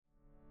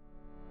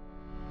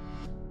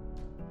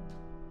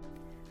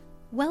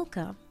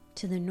Welcome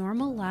to the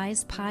Normal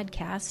Lies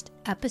Podcast,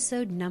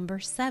 episode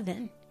number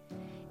 7.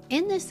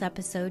 In this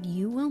episode,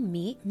 you will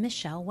meet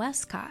Michelle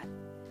Westcott.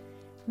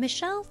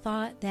 Michelle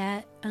thought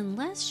that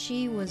unless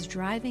she was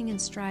driving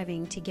and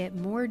striving to get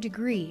more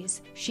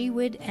degrees, she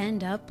would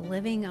end up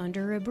living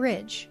under a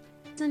bridge.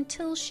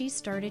 Until she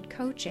started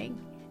coaching.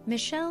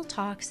 Michelle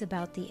talks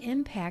about the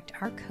impact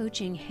our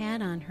coaching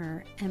had on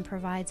her and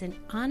provides an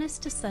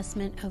honest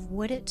assessment of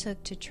what it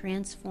took to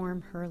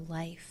transform her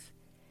life.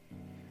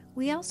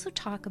 We also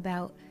talk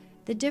about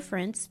the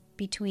difference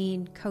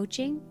between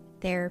coaching,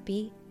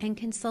 therapy, and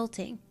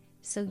consulting,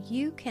 so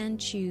you can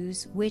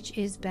choose which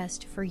is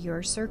best for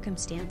your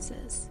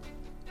circumstances.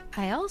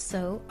 I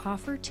also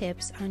offer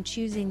tips on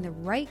choosing the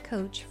right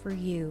coach for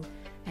you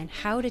and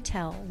how to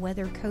tell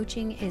whether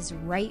coaching is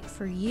right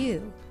for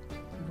you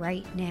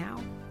right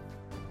now.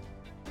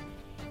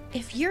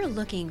 If you're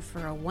looking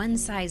for a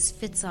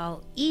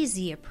one-size-fits-all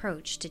easy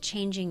approach to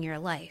changing your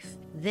life,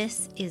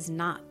 this is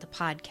not the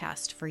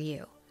podcast for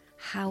you.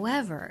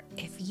 However,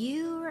 if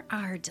you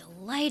are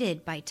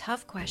delighted by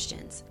tough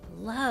questions,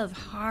 love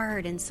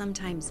hard and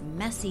sometimes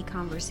messy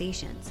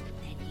conversations,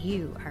 then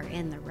you are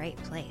in the right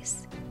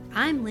place.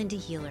 I'm Linda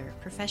Healer,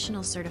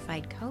 professional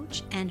certified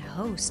coach and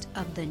host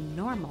of the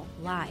Normal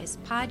Lies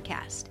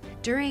podcast.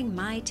 During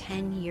my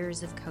 10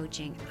 years of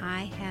coaching,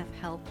 I have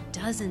helped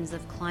dozens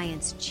of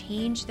clients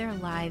change their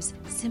lives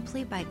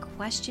simply by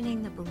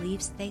questioning the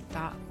beliefs they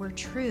thought were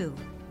true.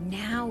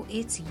 Now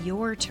it's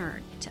your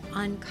turn to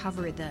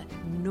uncover the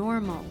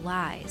normal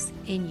lies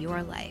in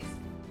your life.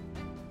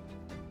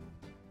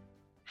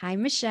 Hi,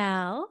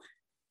 Michelle.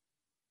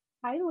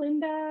 Hi,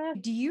 Linda.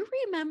 Do you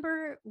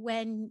remember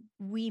when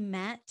we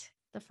met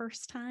the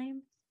first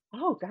time?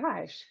 Oh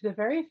gosh, the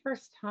very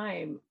first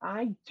time,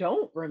 I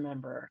don't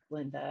remember,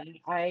 Linda.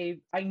 I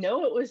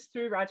know it was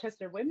through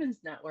Rochester Women's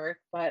Network,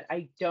 but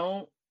I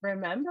don't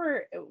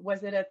remember.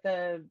 Was it at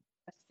the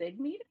SIG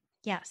meeting?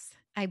 Yes,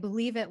 I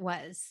believe it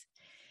was.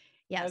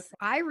 Yes, Okay.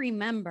 I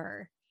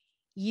remember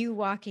you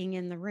walking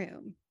in the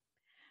room.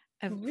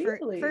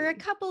 Really? For a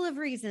couple of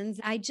reasons.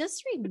 I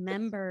just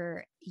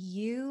remember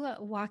you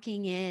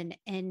walking in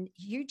and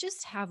you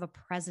just have a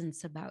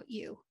presence about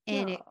you.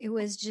 And it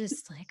was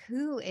just like,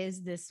 who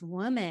is this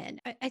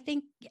woman? I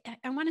think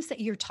I want to say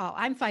you're tall.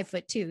 I'm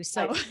 5'2".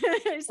 So,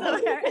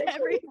 so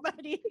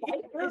everybody.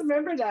 I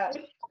remember that.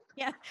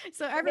 Yeah.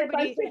 So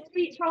everybody. I'm 6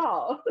 feet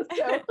tall.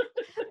 So.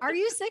 Are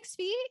you 6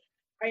 feet?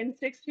 I'm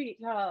 6 feet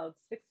tall,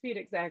 6 feet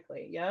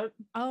exactly. Yep.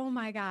 Oh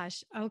my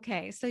gosh.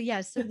 Okay. So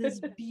yes, so this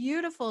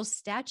beautiful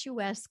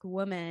statuesque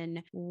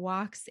woman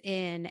walks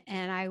in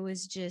and I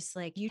was just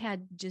like, you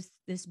had just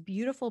this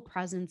beautiful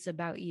presence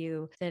about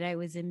you that I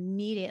was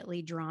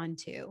immediately drawn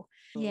to.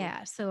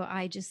 Yeah. So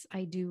I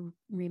do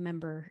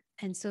remember.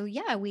 And so,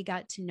 yeah, we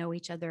got to know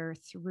each other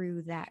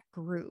through that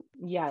group.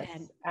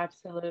 Yes,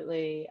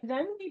 absolutely.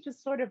 Then we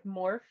just sort of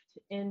morphed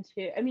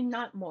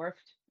not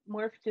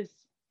morphed is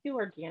too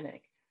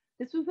organic.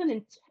 This was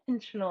an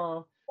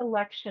intentional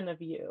selection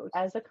of you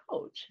as a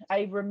coach.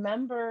 I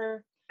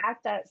remember at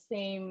that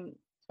same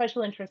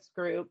special interest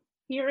group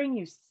hearing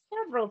you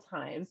several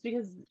times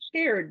because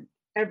shared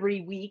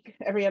every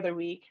other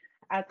week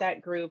at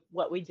that group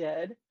what we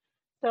did.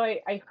 So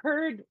I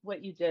heard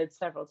what you did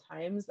several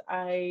times.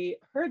 I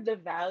heard the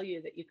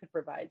value that you could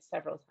provide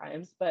several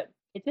times, but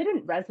it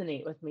didn't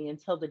resonate with me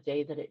until the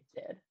day that it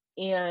did.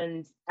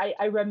 And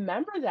I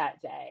remember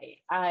that day.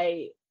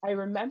 I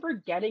remember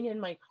getting in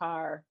my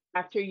car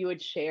after you had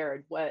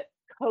shared what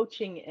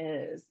coaching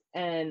is.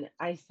 And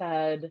I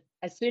said,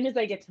 as soon as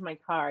I get to my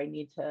car, I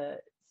need to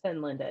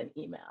send Linda an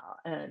email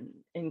and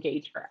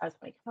engage her as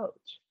my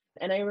coach.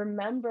 And I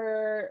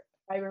remember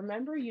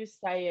you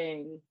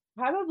saying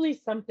probably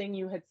something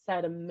you had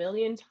said a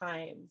million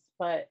times,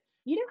 but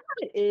you know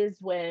how it is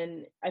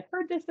when I've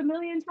heard this a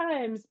million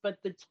times, but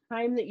the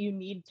time that you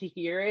need to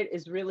hear it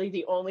is really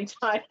the only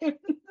time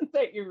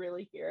that you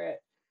really hear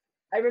it.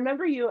 I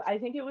remember I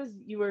think it was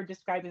you were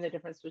describing the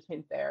difference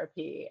between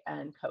therapy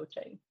and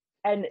coaching.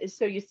 And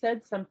so you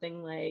said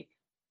something like,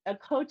 a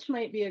coach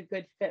might be a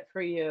good fit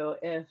for you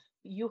if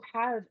you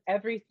have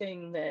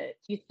everything that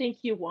you think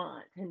you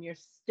want and you're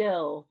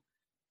still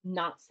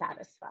not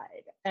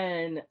satisfied.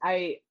 And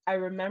I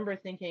remember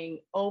thinking,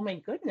 oh my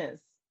goodness,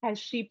 has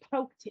she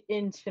poked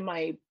into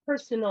my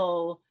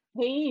personal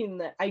pain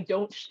that I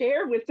don't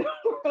share with the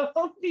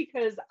world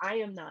because I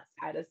am not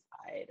satisfied?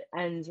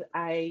 And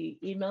I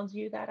emailed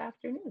you that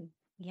afternoon.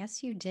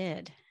 Yes, you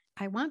did.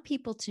 I want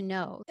people to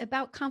know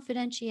about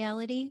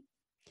confidentiality.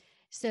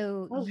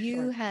 So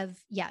Sure.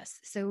 yes.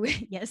 So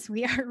yes,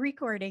 we are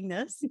recording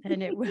this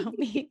and it will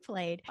be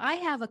played. I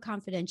have a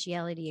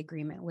confidentiality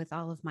agreement with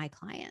all of my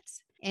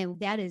clients. And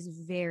that is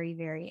very,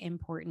 very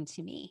important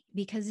to me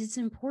because it's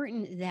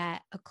important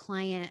that a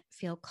client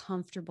feel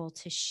comfortable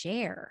to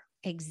share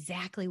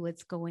exactly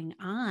what's going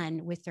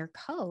on with their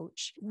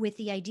coach with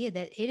the idea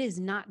that it is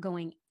not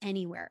going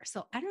anywhere.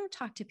 So I don't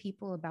talk to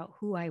people about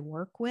who I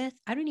work with.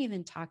 I don't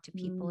even talk to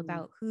people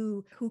about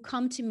who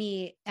come to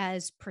me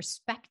as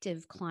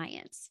prospective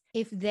clients.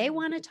 If they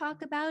want to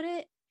talk about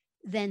it,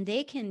 then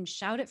they can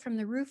shout it from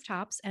the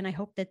rooftops. And I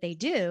hope that they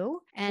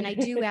do. And I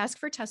do ask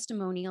for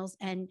testimonials.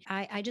 And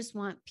I just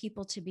want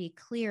people to be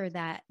clear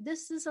that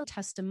this is a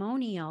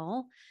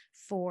testimonial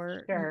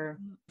for Sure.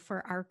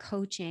 for our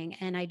coaching.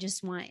 And I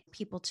just want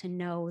people to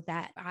know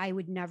that I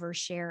would never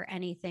share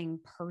anything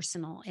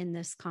personal in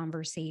this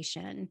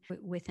conversation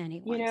with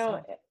anyone.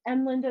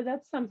 And Linda,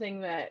 that's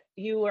something that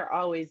you were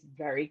always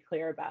very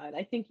clear about.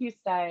 I think you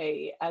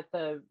say at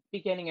the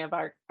beginning of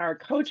our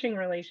coaching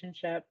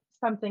relationship,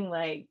 something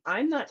like,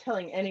 I'm not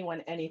telling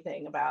anyone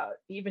anything about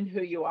even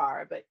who you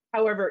are, but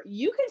however,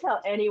 you can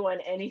tell anyone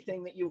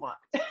anything that you want.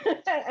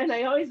 And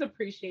I always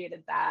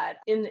appreciated that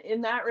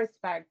in that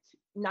respect,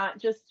 not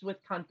just with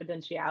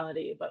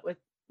confidentiality, but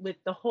with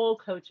the whole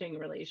coaching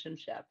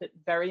relationship. It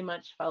very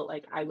much felt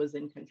like I was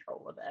in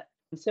control of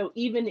it. So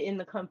even in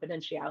the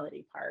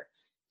confidentiality part,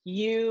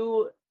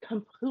 you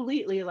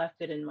completely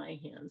left it in my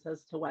hands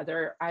as to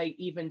whether I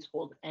even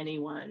told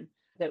anyone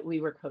that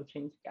we were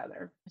coaching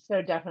together.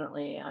 So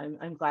definitely,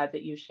 I'm glad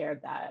that you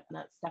shared that. And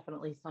that's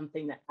definitely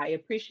something that I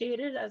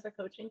appreciated as a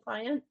coaching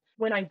client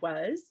when I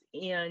was.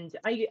 And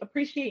I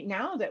appreciate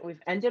now that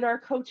we've ended our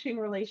coaching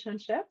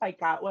relationship. I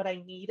got what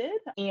I needed,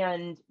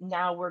 and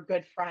now we're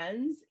good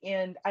friends.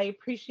 And I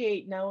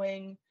appreciate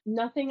knowing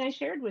nothing I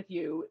shared with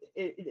you.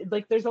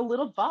 Like there's a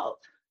little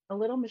vault, a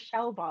little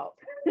Michelle vault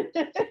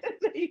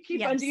that you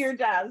keep under your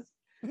desk.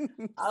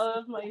 All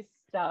of my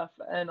stuff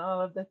and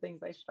all of the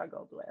things I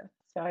struggled with.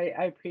 So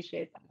I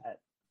appreciate that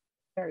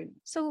very much.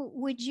 So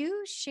would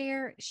you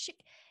share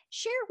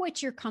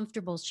what you're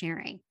comfortable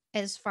sharing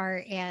as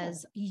far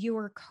as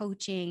your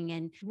coaching,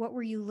 and what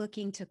were you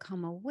looking to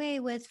come away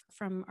with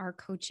from our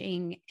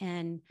coaching,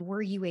 and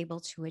were you able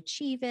to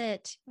achieve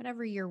it?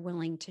 Whatever you're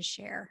willing to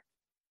share.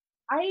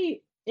 I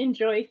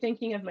enjoy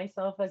thinking of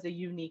myself as a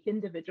unique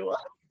individual.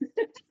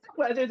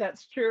 Whether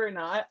that's true or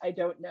not, I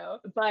don't know.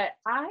 But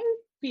I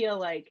feel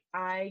like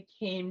I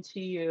came to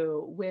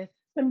you with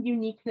some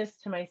uniqueness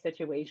to my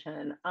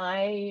situation.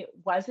 I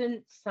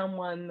wasn't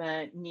someone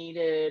that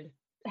needed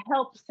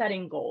help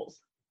setting goals.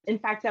 In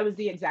fact, I was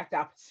the exact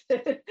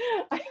opposite.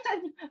 I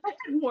had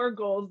more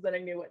goals than I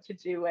knew what to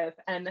do with,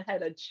 and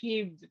had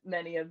achieved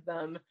many of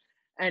them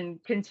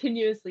and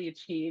continuously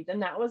achieved.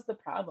 And that was the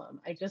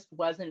problem. I just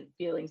wasn't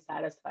feeling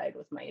satisfied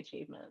with my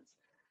achievements.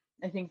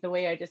 I think the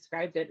way I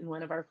described it in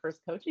one of our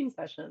first coaching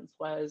sessions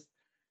was,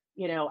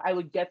 I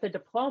would get the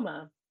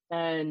diploma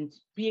and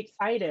be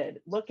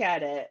excited, look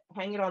at it,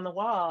 hang it on the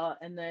wall.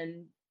 And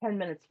then 10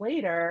 minutes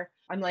later,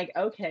 I'm like,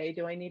 okay,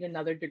 do I need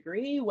another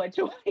degree? What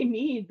do I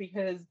need?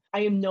 Because I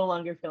am no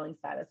longer feeling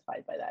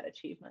satisfied by that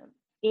achievement.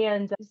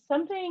 And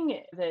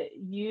something that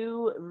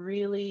you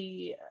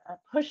really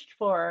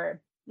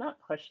not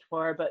pushed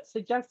for, but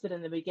suggested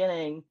in the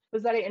beginning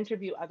was that I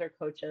interview other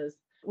coaches,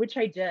 which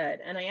I did.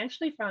 And I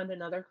actually found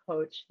another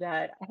coach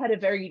that had a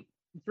very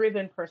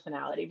driven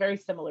personality, very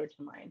similar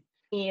to mine.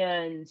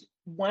 And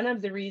one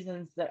of the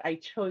reasons that I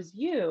chose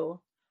you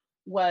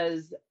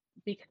was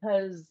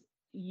because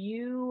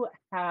you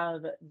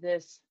have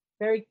this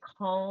very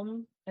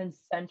calm and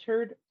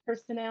centered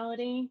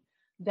personality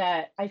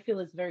that I feel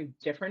is very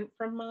different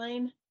from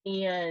mine,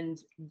 and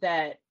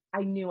that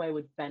I knew I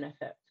would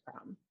benefit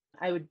from.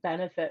 I would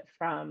benefit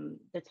from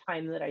the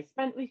time that I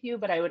spent with you,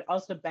 but I would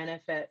also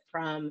benefit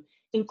from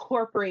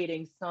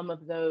incorporating some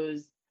of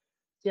those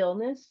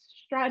stillness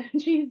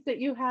strategies that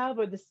you have,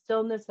 or the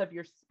stillness of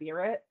your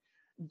spirit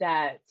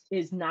that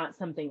is not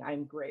something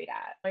I'm great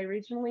at. I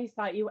originally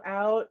sought you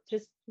out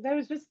just because I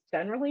was just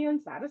generally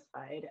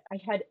unsatisfied. I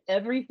had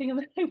everything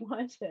that I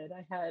wanted.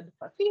 I had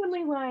a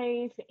family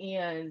life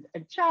and a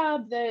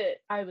job that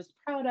I was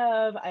proud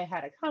of. I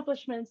had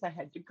accomplishments, I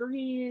had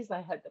degrees,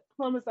 I had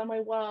diplomas on my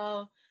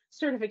wall,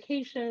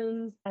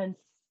 certifications, and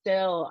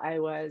still I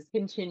was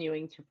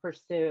continuing to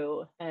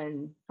pursue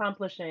and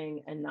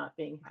accomplishing and not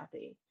being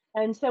happy.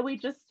 And so we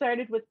just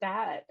started with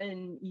that,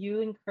 and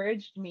you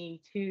encouraged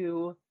me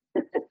to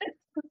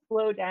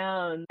slow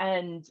down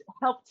and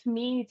helped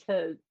me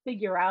to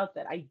figure out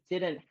that I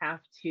didn't have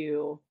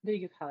to, what do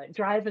you call it?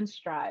 Drive and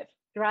strive,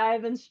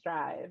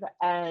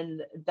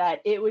 and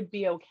that it would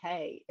be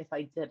okay if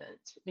I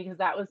didn't, because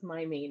that was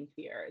my main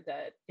fear,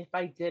 that if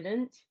I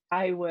didn't,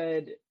 I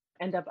would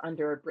end up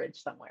under a bridge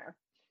somewhere.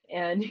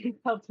 And you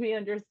helped me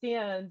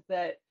understand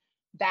that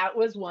that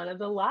was one of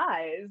the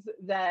lies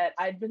that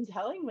I'd been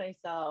telling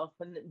myself,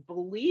 and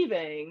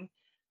believing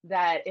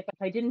that if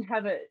I didn't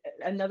have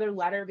another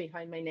letter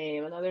behind my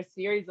name, another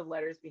series of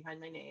letters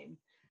behind my name,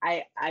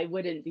 I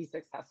wouldn't be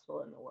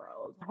successful in the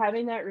world.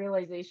 Having that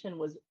realization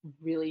was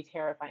really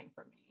terrifying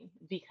for me,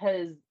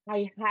 because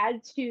I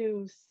had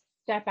to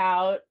step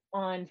out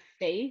on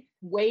faith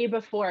way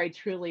before I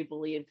truly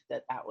believed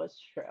that that was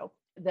true.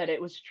 That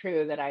it was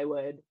true that I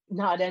would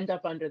not end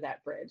up under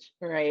that bridge,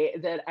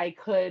 right? That I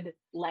could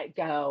let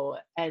go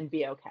and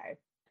be okay.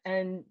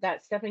 And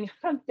that stepping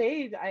out on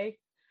faith, I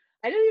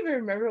don't even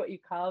remember what you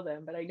call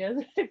them, but I know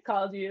that I've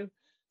called you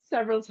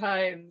several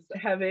times,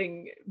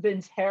 having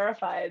been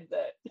terrified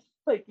that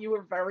like you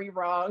were very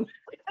wrong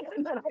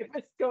and that I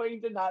was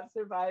going to not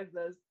survive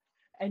this.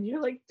 And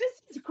you're like,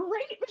 this is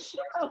great,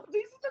 Michelle.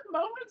 These are the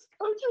moments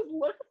coaches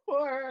look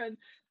for. And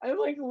I'm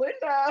like,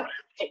 Linda,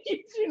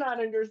 you do not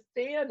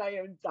understand. I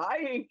am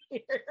dying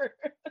here.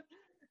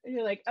 And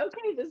you're like,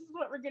 okay, this is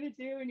what we're going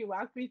to do. And you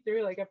walk me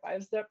through like a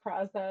 5-step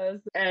process,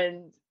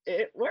 and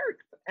it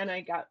worked. And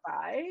I got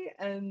by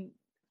and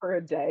for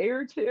a day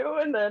or two.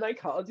 And then I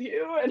called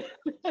you, and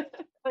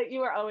but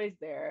you were always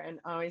there and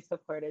always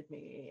supported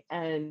me.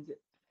 And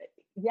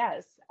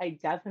yes, I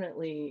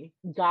definitely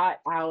got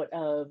out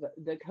of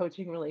the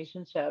coaching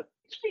relationship.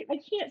 Actually, I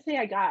can't say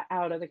I got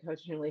out of the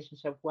coaching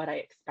relationship what I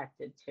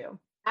expected to.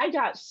 I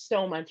got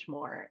so much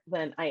more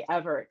than I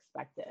ever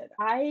expected.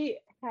 I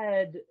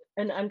had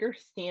an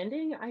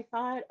understanding, I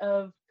thought,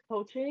 of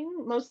coaching,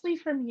 mostly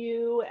from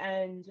you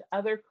and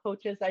other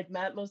coaches I'd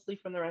met, mostly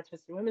from the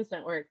Rochester Women's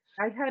Network.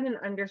 I had an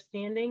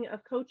understanding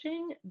of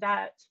coaching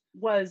that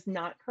was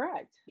not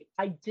correct.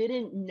 I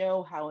didn't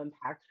know how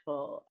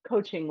impactful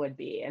coaching would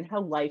be and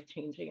how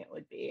life-changing it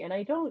would be. And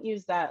I don't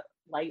use that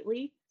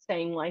lightly,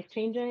 saying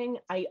life-changing.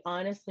 I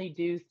honestly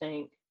do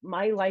think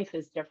my life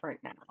is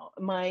different now.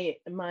 My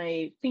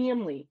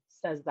family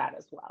says that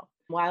as well.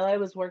 While I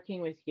was working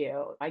with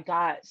you, I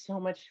got so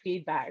much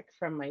feedback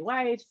from my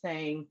wife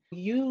saying,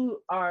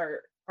 you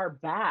are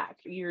back.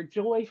 Your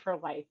joy for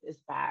life is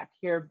back.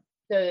 You're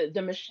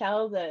the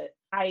Michelle that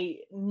I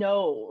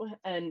know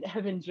and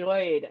have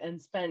enjoyed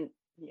and spent,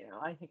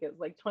 I think it was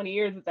like 20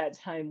 years at that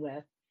time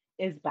with,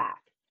 is back.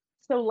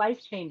 So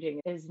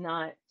life-changing is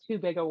not too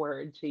big a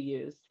word to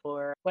use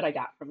for what I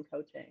got from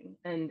coaching.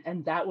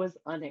 And that was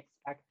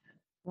unexpected.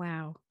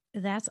 Wow,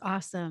 that's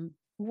awesome.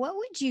 What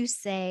would you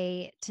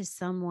say to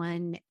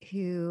someone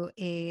who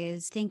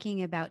is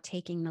thinking about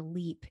taking the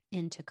leap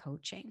into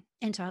coaching,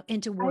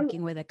 into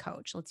working with a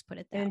coach? Let's put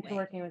it that way. Into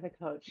working with a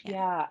coach.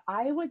 Yeah,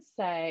 I would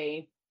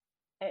say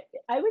have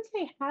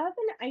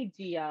an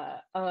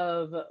idea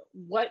of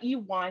what you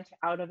want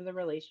out of the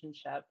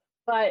relationship,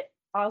 but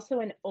also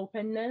an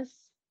openness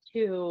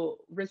to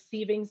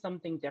receiving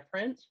something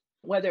different,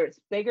 whether it's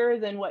bigger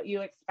than what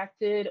you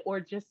expected or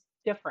just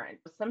different.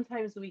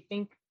 Sometimes we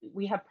think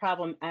we have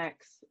problem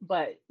X,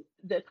 but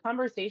the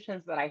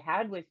conversations that I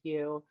had with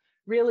you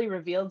really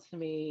revealed to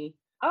me,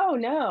 oh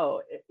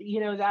no,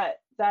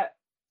 that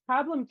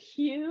problem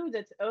Q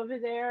that's over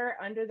there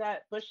under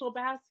that bushel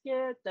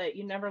basket that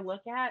you never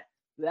look at,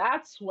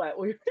 that's what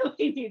we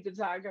really need to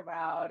talk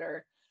about,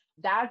 or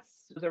that's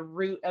the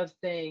root of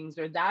things,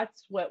 or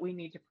that's what we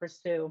need to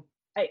pursue.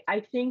 I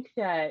think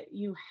that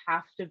you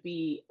have to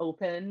be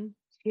open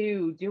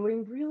to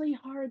doing really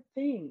hard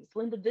things.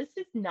 Linda, this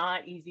is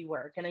not easy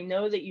work. And I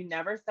know that you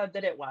never said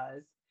that it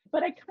was,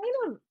 but I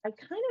kind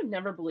of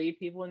never believe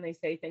people when they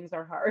say things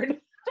are hard.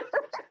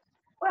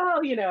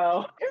 Well,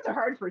 things are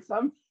hard for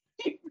some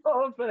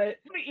people, but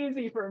it's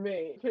easy for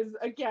me because,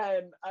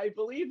 again, I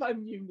believe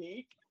I'm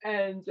unique,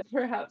 and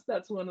perhaps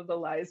that's one of the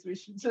lies we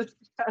should discuss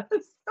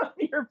on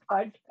your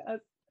podcast.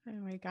 Oh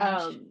my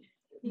gosh,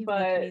 you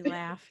make me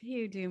laugh.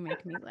 You do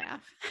make me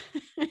laugh.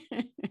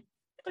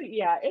 But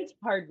yeah, it's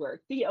hard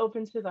work. Be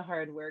open to the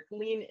hard work.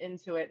 Lean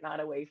into it, not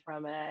away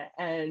from it.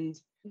 And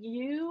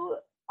you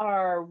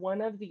are one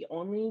of the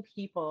only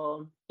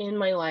people in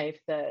my life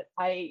that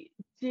I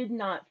did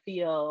not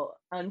feel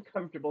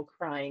uncomfortable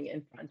crying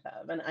in front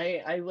of. And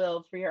I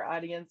will, for your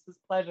audience's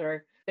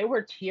pleasure, there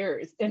were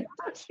tears in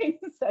coaching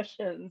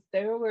sessions.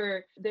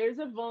 There's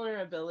a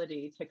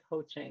vulnerability to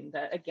coaching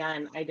that,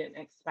 again, I didn't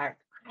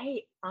expect.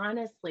 I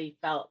honestly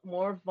felt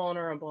more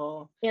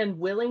vulnerable and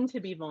willing to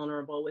be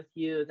vulnerable with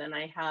you than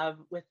I have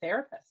with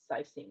therapists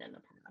I've seen in the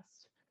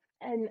past.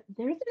 And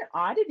there's an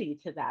oddity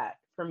to that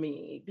for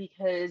me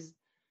because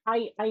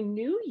I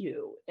knew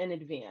you in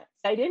advance.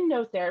 I didn't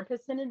know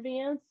therapists in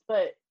advance,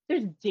 but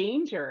there's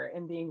danger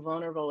in being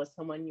vulnerable with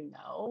someone you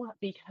know,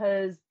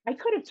 because I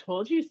could have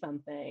told you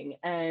something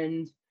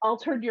and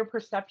altered your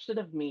perception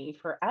of me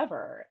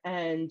forever.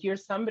 And you're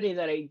somebody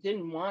that I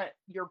didn't want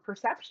your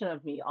perception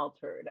of me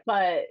altered.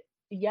 But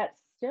yet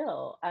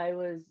still, I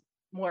was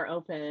more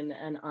open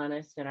and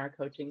honest in our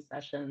coaching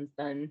sessions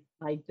than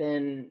I'd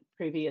been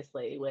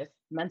previously with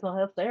mental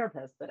health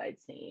therapists that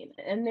I'd seen.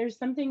 And there's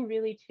something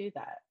really to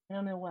that. I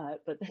don't know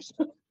what, but there's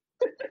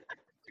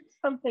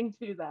something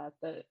to that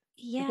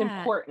is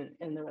important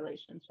in the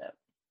relationship.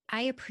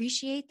 I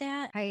appreciate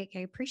that. I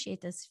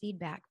appreciate this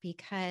feedback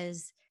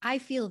because I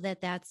feel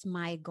that that's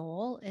my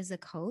goal as a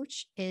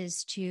coach,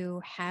 is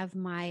to have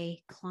my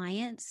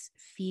clients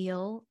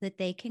feel that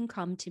they can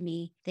come to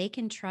me, they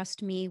can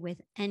trust me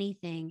with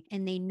anything,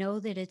 and they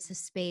know that it's a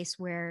space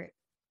where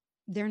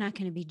they're not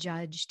going to be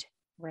judged.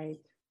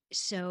 Right.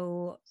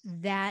 So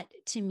that,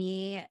 to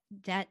me,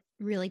 that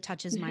really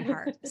touches my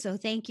heart. So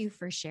thank you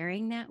for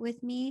sharing that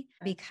with me,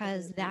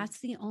 because that's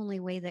the only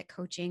way that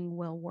coaching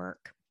will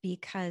work,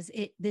 because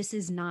this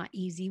is not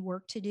easy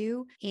work to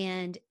do.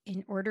 And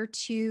in order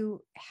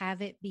to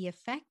have it be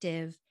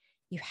effective,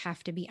 you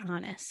have to be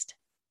honest.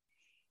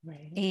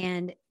 Right.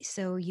 And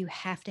so you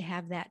have to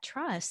have that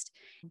trust,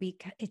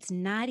 because it's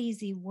not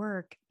easy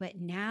work. But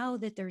now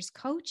that there's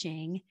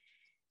coaching,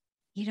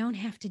 you don't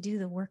have to do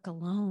the work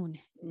alone.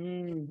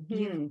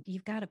 Mm-hmm.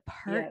 You've got a Yes.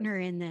 partner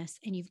in this,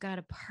 and you've got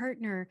a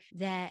partner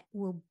that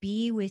will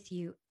be with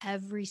you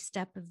every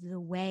step of the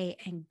way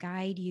and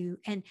guide you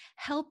and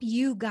help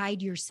you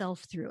guide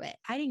yourself through it.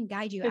 I didn't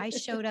guide you. I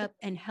showed up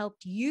and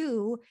helped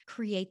you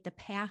create the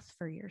path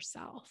for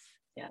yourself.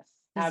 Yes,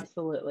 Does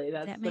absolutely.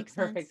 That's that the make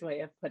sense? perfect way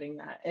of putting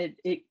that.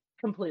 It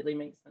completely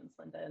makes sense,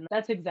 Linda. And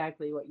that's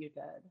exactly what you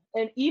did.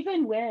 And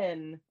even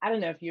when, I don't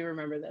know if you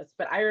remember this,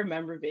 but I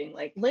remember being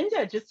like,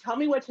 Linda, just tell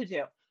me what to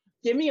do.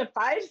 Give me a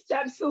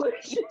 5-step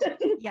solution.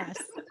 Yes.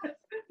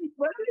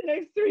 What are the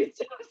next 3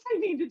 steps I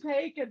need to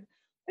take?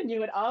 And you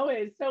would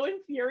always so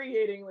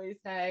infuriatingly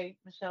say,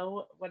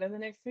 Michelle, what are the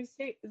next 3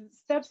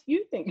 steps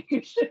you think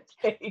you should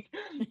take?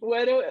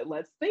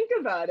 Let's think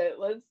about it.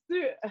 Let's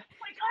do it. I'm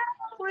like,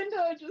 oh,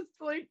 Linda, just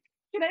like,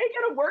 can I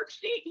get a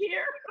worksheet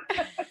here?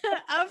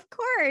 Of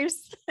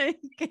course.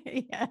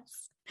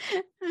 Yes.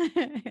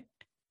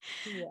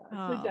 Yeah, so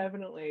Oh,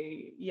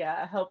 definitely,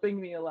 yeah,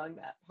 helping me along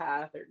that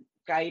path or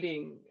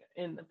guiding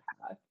in the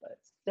path, but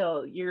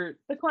still,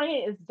 the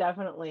client is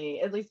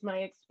definitely, at least my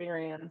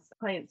experience, the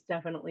client's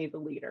definitely the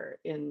leader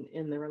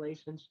in the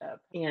relationship,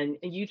 and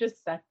you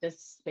just set this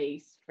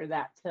space for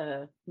that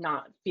to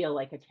not feel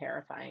like a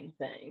terrifying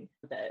thing,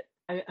 that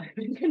I'm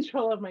in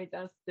control of my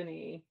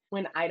destiny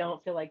when I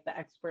don't feel like the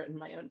expert in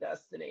my own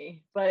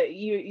destiny. But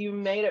you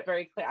made it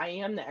very clear. I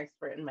am the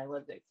expert in my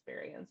lived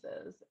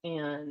experiences,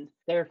 and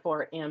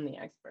therefore am the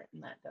expert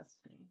in that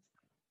destiny.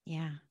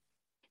 yeah.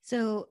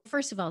 So,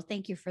 first of all,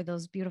 thank you for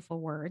those beautiful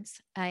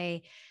words.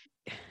 I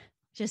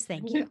just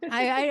thank you.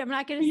 I'm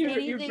not going to say You're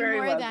anything very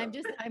more than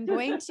welcome.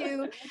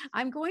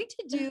 I'm going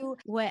to do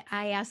what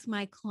I ask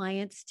my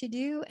clients to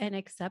do and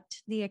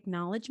accept the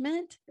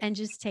acknowledgement and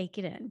just take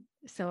it in.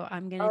 So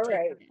I'm going to All take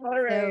right. it in.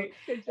 All right.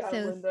 Good job, So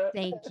Linda.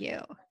 thank you.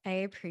 I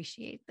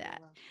appreciate You're that.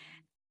 welcome.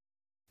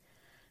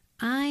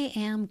 I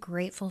am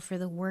grateful for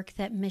the work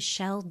that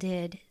Michelle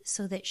did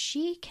so that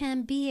she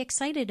can be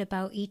excited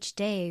about each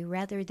day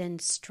rather than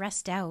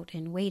stressed out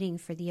and waiting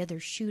for the other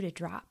shoe to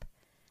drop.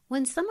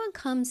 When someone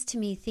comes to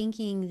me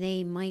thinking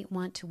they might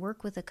want to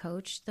work with a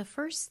coach, the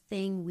first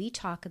thing we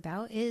talk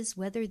about is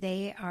whether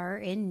they are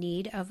in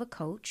need of a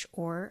coach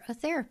or a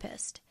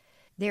therapist.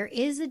 There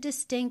is a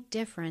distinct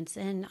difference,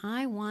 and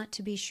I want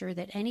to be sure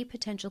that any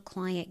potential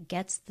client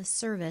gets the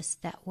service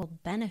that will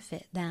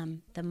benefit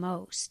them the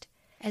most.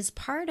 As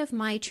part of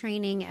my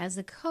training as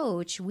a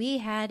coach, we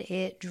had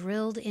it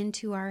drilled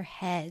into our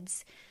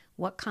heads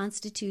what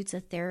constitutes a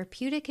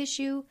therapeutic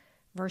issue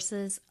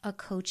versus a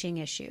coaching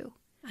issue.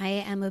 I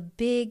am a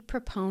big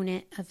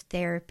proponent of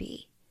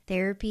therapy.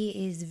 Therapy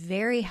is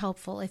very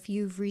helpful if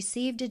you've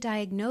received a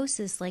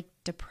diagnosis like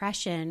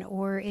depression,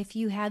 or if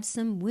you have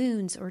some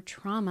wounds or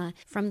trauma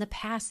from the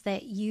past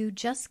that you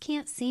just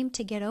can't seem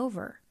to get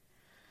over.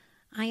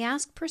 I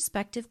ask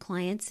prospective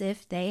clients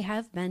if they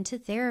have been to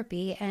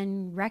therapy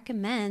and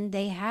recommend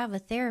they have a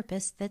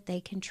therapist that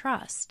they can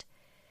trust.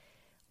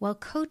 While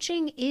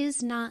coaching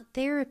is not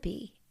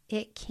therapy,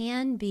 it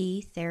can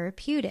be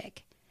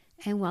therapeutic.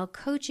 And while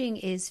coaching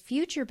is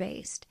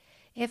future-based,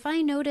 if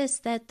I notice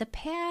that the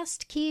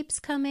past keeps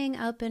coming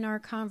up in our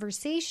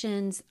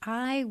conversations,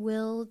 I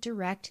will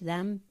direct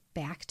them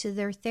back to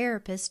their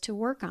therapist to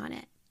work on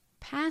it.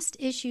 Past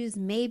issues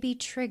may be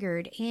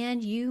triggered,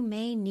 and you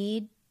may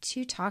need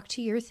to talk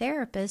to your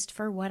therapist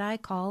for what I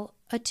call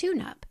a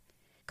tune-up.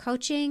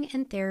 Coaching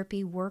and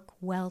therapy work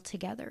well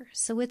together,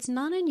 so it's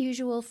not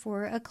unusual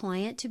for a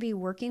client to be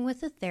working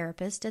with a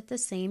therapist at the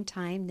same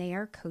time they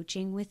are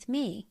coaching with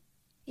me.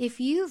 If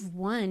you've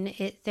won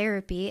at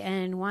therapy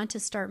and want to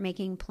start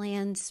making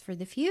plans for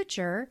the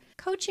future,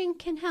 coaching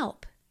can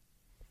help.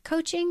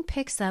 Coaching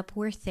picks up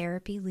where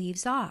therapy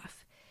leaves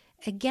off.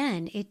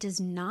 Again, it does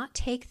not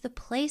take the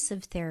place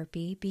of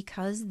therapy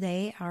because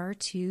they are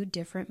two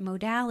different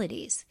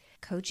modalities.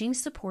 Coaching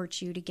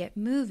supports you to get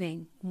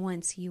moving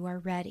once you are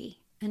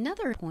ready.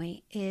 Another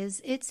point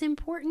is it's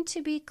important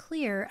to be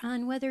clear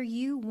on whether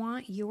you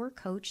want your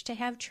coach to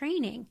have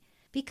training.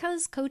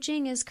 Because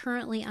coaching is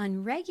currently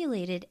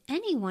unregulated,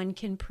 anyone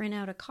can print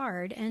out a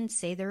card and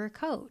say they're a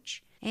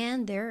coach.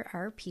 And there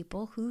are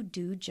people who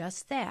do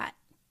just that.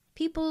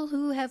 People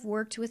who have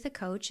worked with a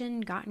coach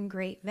and gotten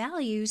great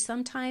value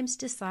sometimes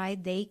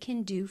decide they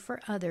can do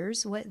for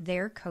others what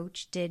their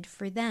coach did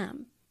for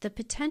them. The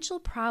potential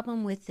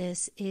problem with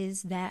this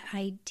is that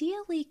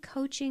ideally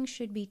coaching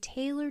should be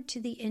tailored to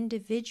the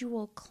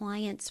individual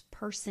client's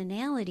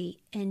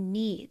personality and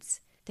needs.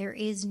 There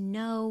is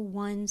no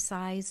one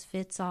size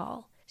fits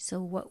all.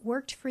 So what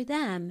worked for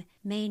them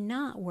may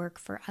not work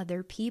for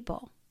other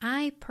people.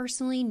 I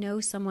personally know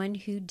someone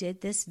who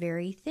did this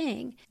very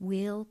thing.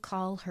 We'll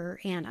call her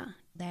Anna.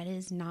 That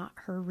is not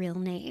her real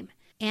name.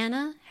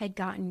 Anna had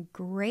gotten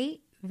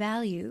great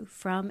value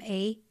from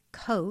a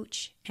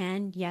coach,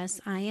 and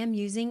yes, I am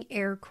using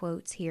air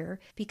quotes here,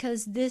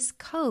 because this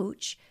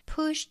coach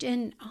pushed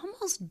and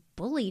almost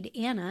bullied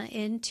Anna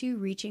into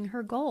reaching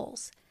her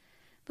goals.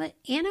 But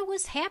Anna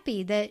was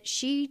happy that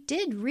she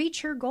did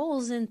reach her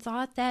goals and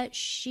thought that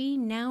she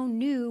now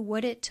knew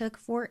what it took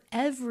for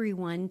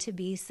everyone to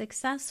be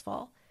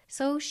successful.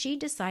 So she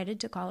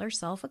decided to call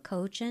herself a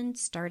coach and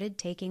started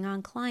taking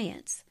on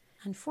clients.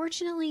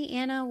 Unfortunately,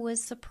 Anna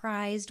was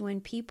surprised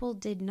when people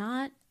did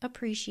not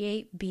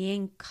appreciate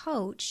being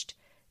coached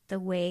the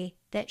way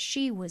that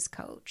she was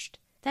coached.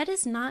 That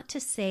is not to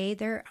say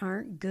there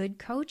aren't good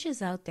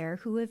coaches out there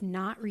who have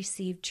not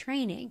received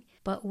training,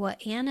 but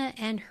what Anna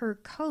and her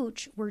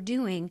coach were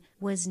doing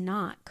was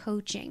not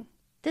coaching.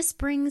 This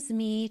brings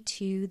me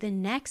to the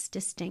next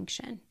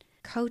distinction.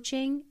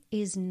 Coaching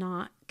is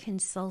not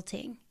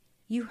consulting.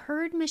 You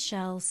heard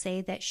Michelle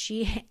say that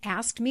she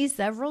asked me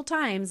several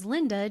times,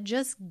 Linda,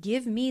 just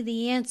give me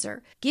the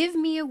answer. Give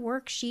me a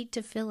worksheet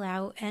to fill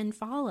out and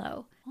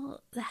follow.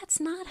 Well,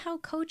 that's not how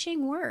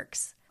coaching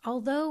works.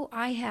 Although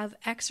I have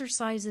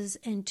exercises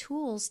and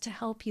tools to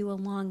help you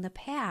along the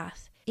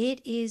path, it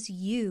is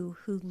you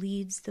who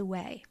leads the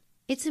way.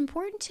 It's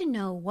important to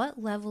know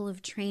what level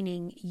of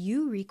training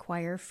you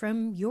require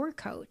from your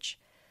coach.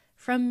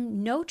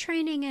 From no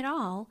training at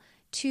all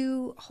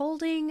to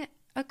holding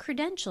a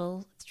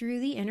credential through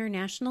the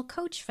International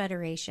Coach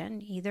Federation,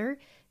 either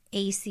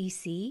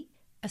ACC,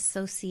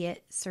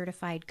 Associate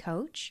Certified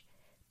Coach,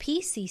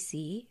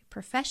 PCC,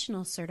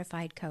 Professional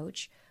Certified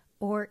Coach,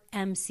 or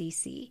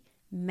MCC,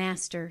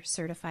 Master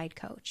Certified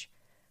Coach.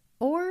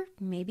 Or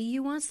maybe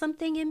you want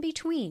something in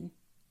between.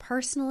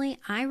 Personally,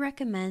 I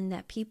recommend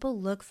that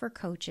people look for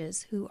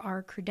coaches who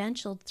are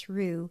credentialed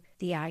through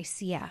the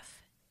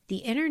ICF. The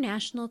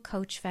International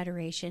Coach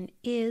Federation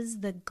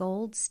is the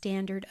gold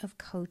standard of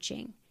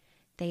coaching.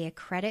 They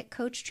accredit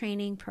coach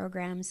training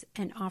programs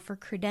and offer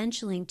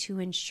credentialing to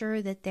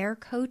ensure that their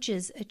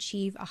coaches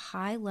achieve a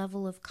high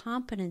level of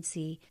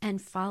competency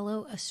and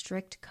follow a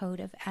strict code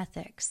of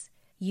ethics.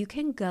 You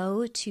can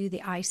go to the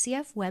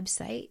ICF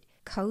website,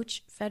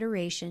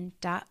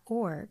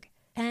 coachfederation.org,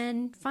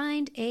 and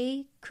find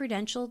a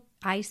credentialed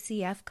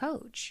ICF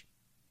coach.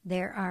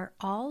 There are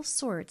all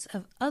sorts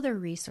of other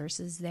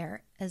resources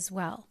there as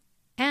well.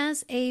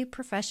 As a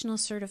professional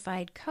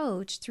certified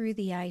coach through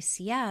the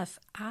ICF,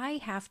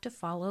 I have to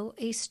follow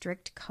a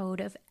strict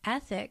code of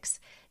ethics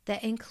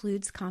that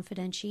includes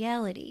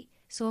confidentiality.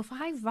 So if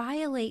I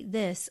violate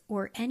this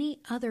or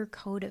any other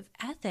code of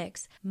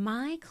ethics,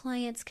 my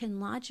clients can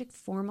lodge a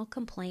formal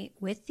complaint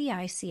with the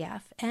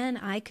ICF and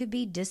I could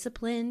be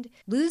disciplined,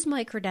 lose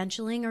my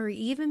credentialing, or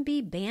even be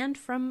banned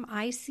from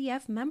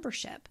ICF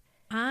membership.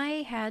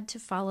 I had to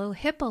follow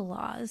HIPAA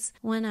laws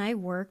when I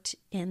worked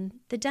in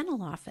the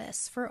dental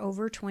office for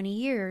over 20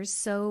 years,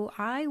 so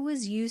I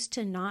was used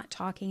to not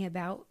talking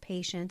about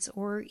patients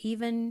or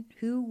even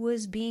who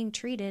was being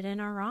treated in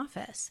our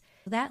office.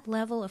 That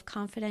level of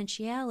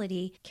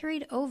confidentiality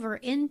carried over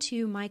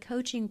into my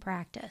coaching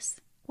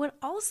practice. What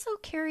also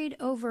carried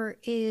over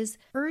is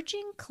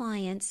urging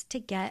clients to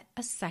get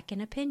a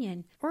second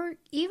opinion or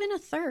even a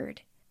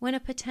third. When a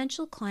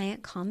potential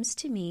client comes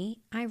to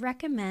me, I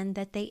recommend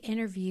that they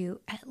interview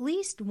at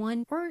least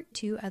one or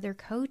two other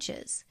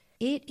coaches.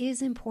 It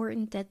is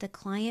important that the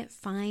client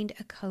find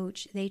a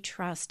coach they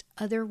trust,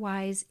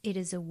 otherwise it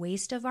is a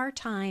waste of our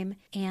time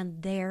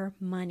and their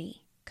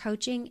money.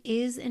 Coaching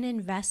is an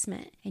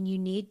investment, and you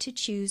need to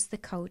choose the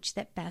coach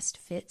that best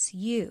fits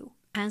you.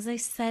 As I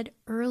said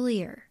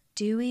earlier,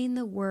 doing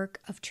the work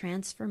of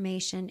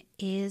transformation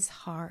is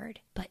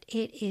hard, but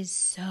it is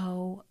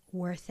so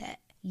worth it.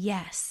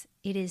 Yes,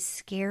 it is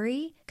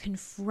scary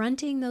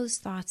confronting those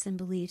thoughts and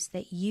beliefs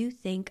that you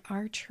think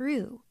are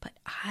true, but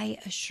I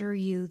assure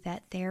you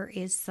that there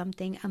is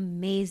something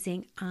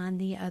amazing on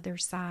the other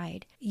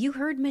side. You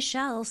heard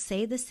Michelle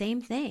say the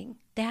same thing.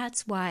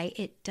 That's why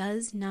it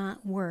does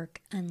not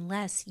work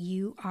unless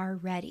you are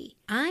ready.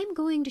 I'm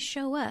going to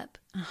show up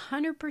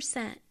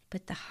 100%,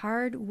 but the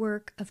hard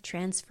work of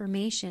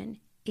transformation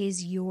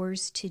is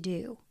yours to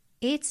do.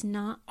 It's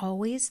not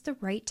always the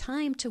right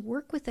time to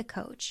work with a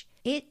coach.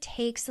 It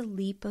takes a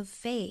leap of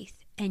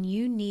faith, and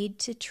you need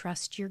to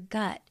trust your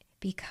gut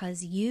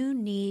because you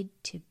need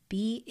to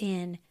be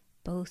in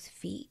both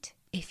feet.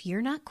 If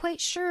you're not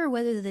quite sure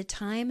whether the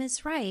time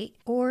is right,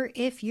 or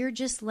if you're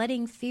just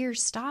letting fear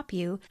stop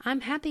you, I'm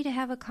happy to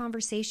have a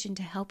conversation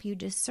to help you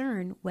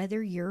discern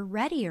whether you're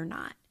ready or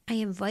not. I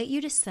invite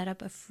you to set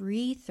up a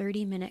free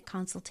 30-minute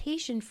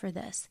consultation for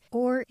this.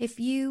 Or if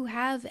you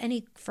have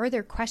any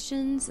further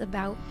questions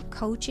about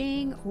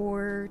coaching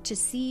or to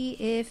see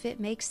if it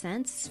makes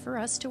sense for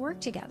us to work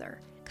together,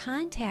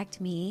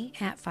 contact me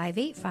at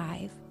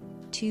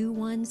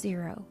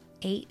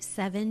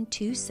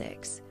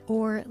 585-210-8726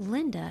 or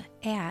Linda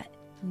at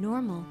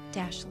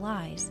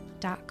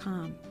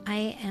normal-lies.com.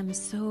 I am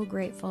so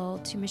grateful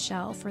to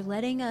Michelle for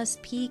letting us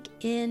peek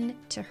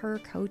into her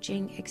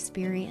coaching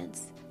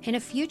experience. In a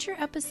future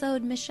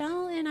episode,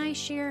 Michelle and I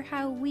share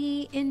how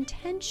we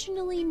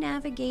intentionally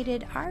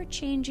navigated our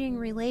changing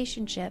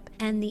relationship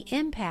and the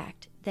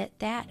impact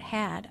that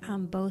had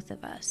on both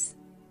of us.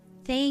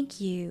 Thank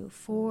you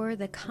for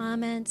the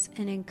comments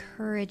and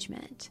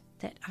encouragement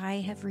that I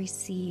have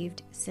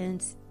received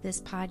since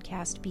this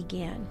podcast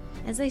began.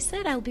 As I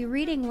said, I'll be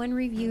reading one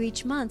review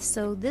each month,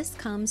 so this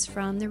comes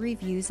from the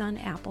reviews on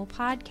Apple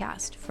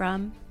Podcast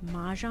from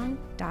Mahjong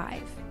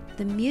Dive.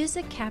 The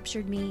music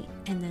captured me,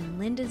 and then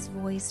Linda's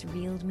voice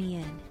reeled me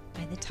in.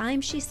 By the time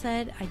she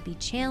said I'd be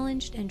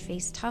challenged and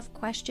face tough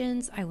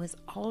questions, I was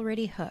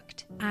already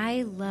hooked.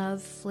 I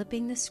love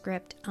flipping the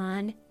script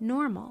on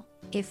normal.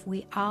 If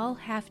we all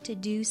have to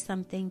do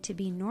something to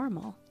be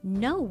normal,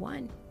 no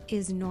one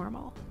is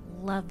normal.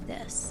 Love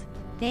this.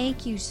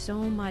 Thank you so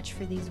much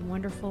for these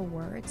wonderful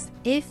words.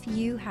 If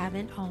you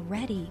haven't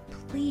already,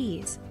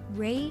 please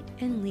rate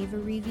and leave a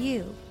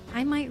review.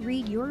 I might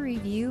read your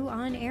review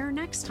on air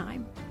next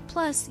time.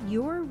 Plus,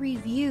 your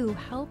review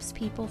helps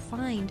people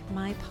find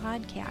my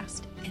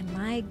podcast, and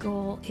my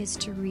goal is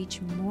to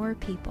reach more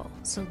people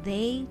so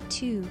they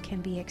too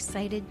can be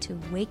excited to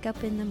wake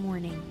up in the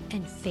morning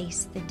and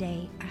face the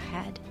day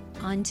ahead.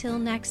 Until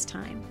next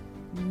time,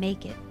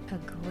 make it a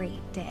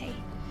great day.